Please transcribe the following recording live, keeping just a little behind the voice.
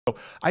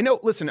I know,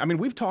 listen, I mean,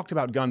 we've talked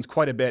about guns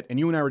quite a bit, and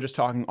you and I were just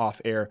talking off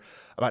air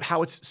about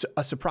how it's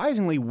a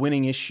surprisingly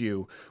winning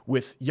issue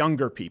with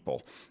younger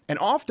people. And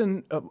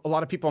often, a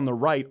lot of people on the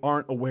right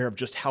aren't aware of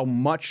just how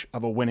much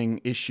of a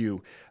winning issue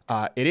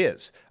it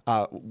is.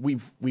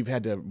 We've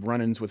had to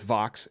run-ins with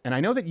Vox, and I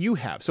know that you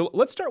have. So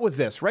let's start with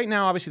this. Right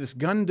now, obviously, this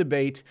gun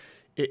debate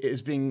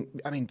is being,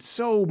 I mean,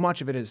 so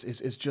much of it is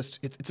just,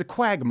 it's a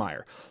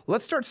quagmire.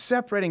 Let's start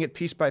separating it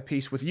piece by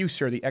piece with you,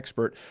 sir, the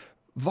expert.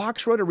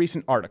 Vox wrote a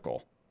recent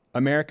article,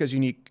 America's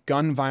Unique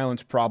Gun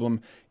Violence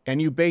Problem, and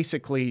you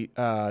basically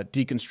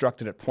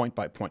deconstructed it point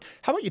by point.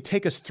 How about you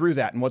take us through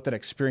that and what that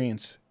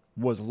experience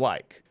was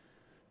like?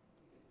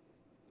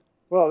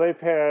 Well, they've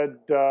had,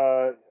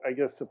 I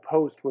guess, a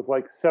post with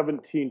like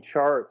 17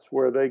 charts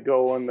where they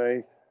go and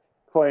they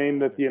claim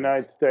that the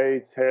United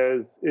States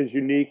is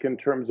unique in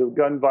terms of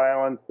gun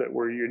violence, that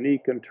we're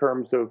unique in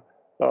terms of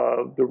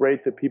the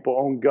rate that people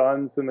own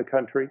guns in the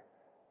country.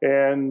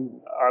 And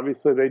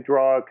obviously, they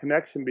draw a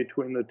connection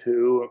between the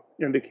two,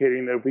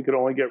 indicating that if we could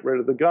only get rid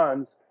of the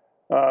guns,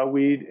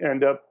 we'd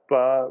end up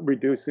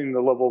reducing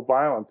the level of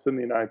violence in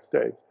the United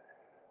States.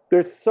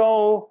 There's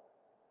so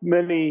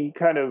many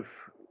kind of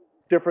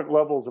different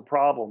levels of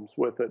problems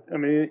with it. I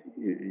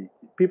mean,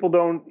 people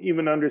don't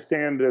even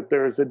understand that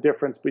there's a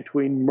difference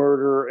between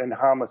murder and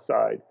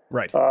homicide.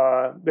 Right.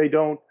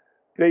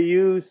 They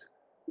use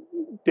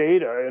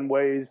data in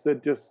ways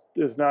that just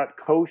is not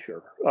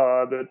kosher,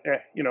 that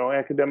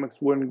academics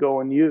wouldn't go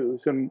and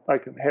use, and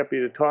I'm happy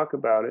to talk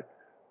about it.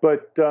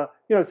 But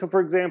so for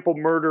example,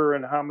 murder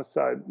and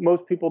homicide.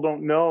 Most people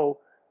don't know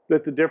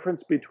that the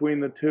difference between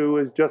the two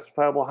is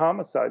justifiable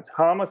homicides.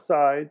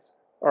 Homicides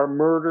are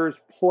murders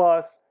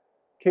plus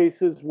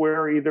cases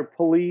where either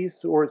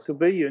police or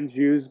civilians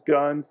use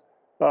guns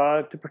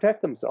to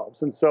protect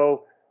themselves, and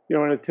so. In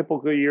a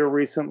typical year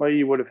recently,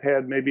 you would have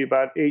had maybe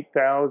about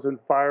 8,000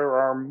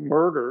 firearm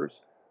murders,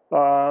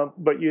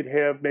 but you'd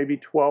have maybe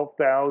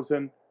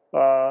 12,000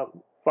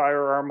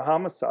 firearm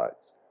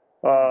homicides.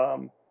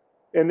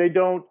 And they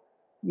don't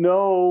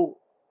know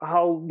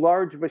how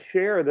large of a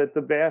share that the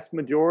vast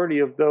majority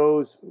of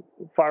those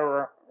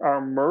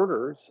firearm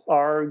murders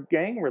are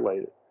gang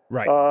related.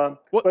 Right.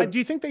 Do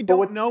you think they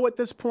don't know at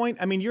this point?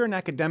 I mean, you're an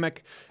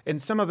academic,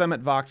 and some of them at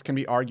Vox can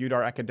be argued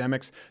are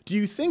academics. Do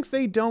you think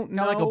they don't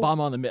know? Kind of like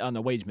Obama on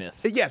the wage myth.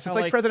 Yes, it's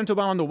like President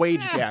Obama on the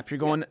wage gap. You're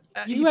going,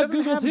 you have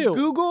Google too.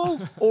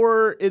 Google,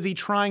 or is he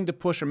trying to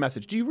push a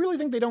message? Do you really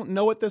think they don't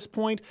know at this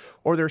point,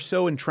 or they're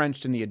so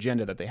entrenched in the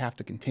agenda that they have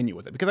to continue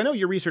with it? Because I know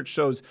your research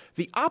shows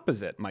the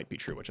opposite might be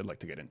true, which I'd like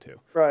to get into.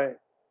 Right.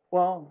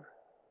 Well,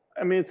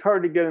 I mean, it's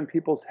hard to get in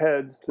people's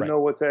heads to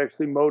know what's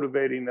actually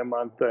motivating them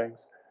on things.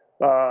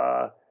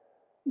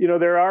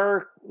 There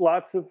are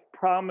lots of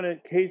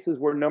prominent cases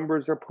where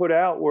numbers are put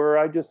out where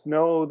I just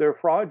know they're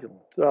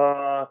fraudulent.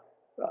 So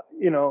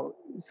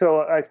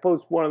I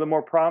suppose one of the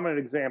more prominent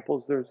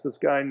examples, there's this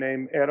guy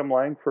named Adam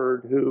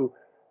Langford who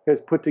has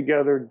put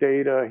together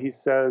data, he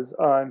says,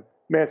 on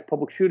mass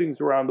public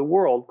shootings around the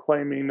world,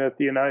 claiming that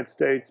the United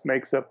States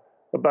makes up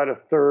about a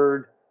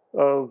third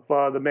of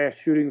the mass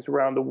shootings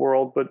around the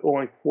world, but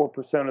only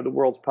 4% of the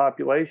world's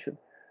population.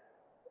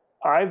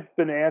 I've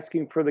been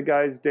asking for the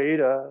guy's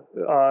data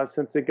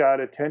since it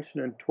got attention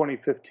in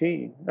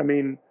 2015. I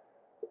mean,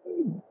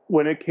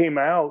 when it came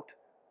out,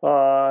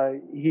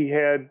 he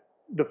had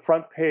the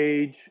front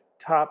page,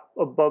 top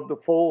above the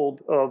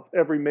fold of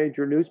every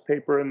major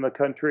newspaper in the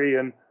country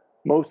and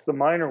most of the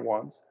minor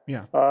ones.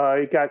 Yeah.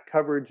 It got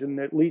coverage in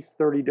at least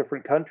 30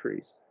 different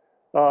countries.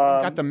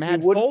 Got the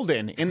mad fold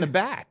in the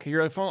back.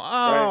 You're like,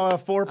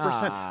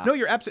 4%. No,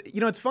 you're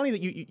absolutely. It's funny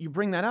that you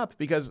bring that up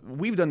because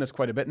we've done this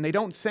quite a bit, and they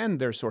don't send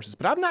their sources.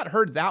 But I've not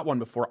heard that one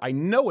before. I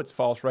know it's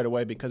false right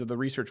away because of the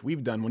research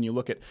we've done. When you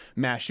look at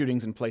mass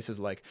shootings in places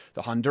like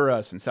the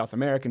Honduras and South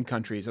American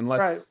countries,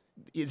 unless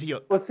is he?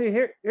 Well, see,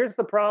 here's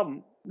the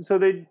problem. So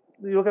you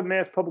look at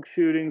mass public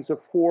shootings of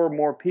 4 or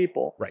more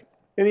people. Right.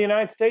 In the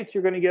United States,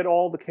 you're going to get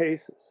all the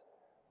cases,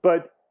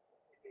 but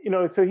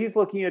so he's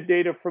looking at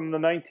data from the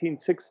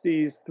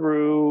 1960s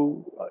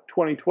through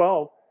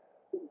 2012.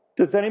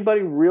 Does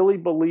anybody really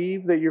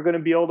believe that you're going to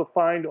be able to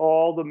find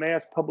all the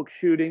mass public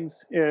shootings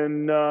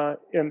in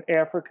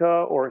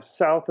Africa or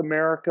South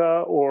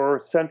America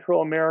or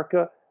Central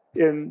America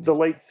in the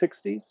late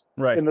 60s,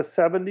 in the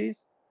 70s?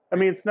 I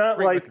mean, it's not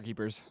like record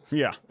keepers.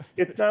 Yeah.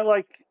 It's not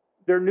like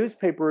their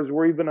newspapers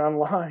were even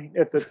online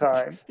at the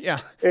time.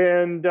 Yeah.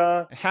 And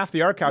half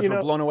the archives were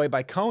blown away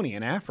by Coney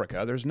in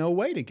Africa. There's no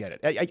way to get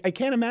it. I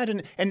can't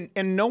imagine. And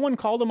no one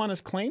called him on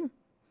his claim?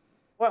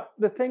 Well,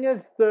 the thing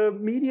is, the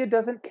media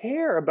doesn't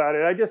care about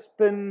it. I just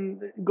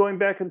been going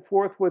back and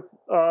forth with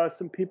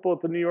some people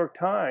at the New York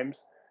Times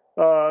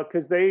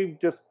because they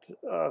just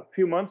a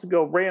few months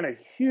ago ran a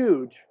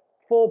huge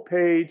full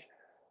page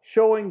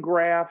showing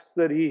graphs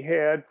that he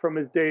had from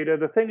his data.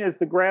 The thing is,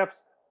 the graphs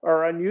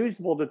are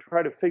unusable to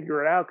try to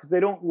figure it out because they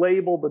don't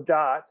label the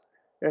dots,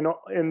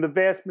 and the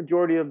vast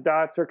majority of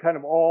dots are kind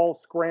of all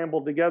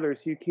scrambled together,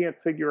 so you can't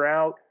figure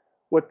out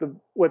what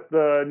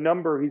the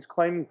number he's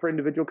claiming for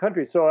individual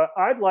countries. So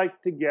I'd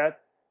like to get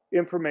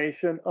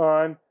information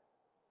on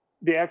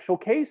the actual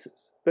cases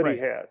that Right.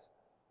 he has.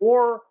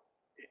 Or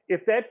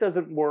if that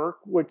doesn't work,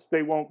 which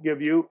they won't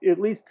give you, at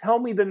least tell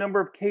me the number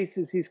of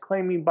cases he's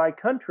claiming by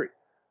country.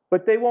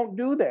 But they won't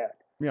do that.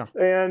 Yeah.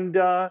 And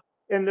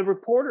the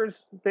reporters,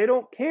 they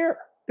don't care.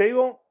 They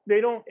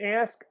don't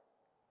ask.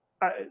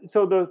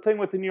 So the thing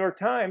with the New York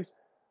Times,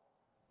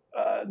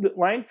 that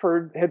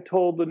Langford had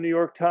told the New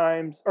York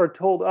Times, or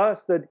told us,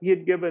 that he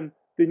had given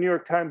the New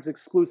York Times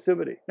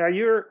exclusivity. Now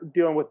you're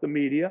dealing with the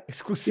media.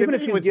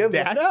 Exclusivity with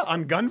data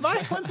on gun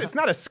violence? It's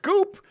not a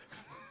scoop.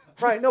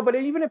 Right. No, but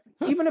even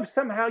if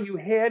somehow you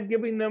had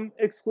given them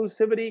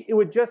exclusivity, it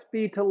would just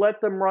be to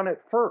let them run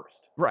it first.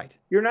 Right.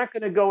 You're not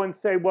going to go and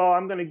say, well,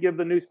 I'm going to give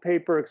the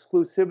newspaper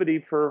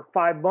exclusivity for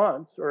 5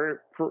 months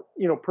or for,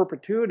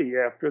 perpetuity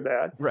after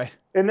that. Right.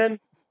 And then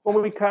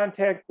when we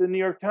contacted the New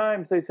York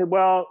Times, they said,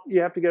 well,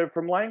 you have to get it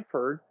from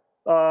Langford,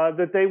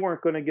 that they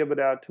weren't going to give it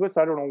out to us.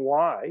 I don't know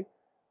why,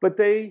 but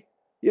they,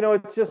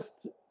 it's just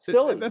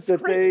silly. That's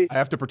that great. I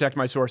have to protect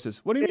my sources.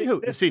 What do you mean?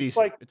 Who? The CDC.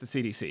 Like, it's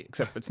the CDC,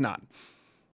 except it's not.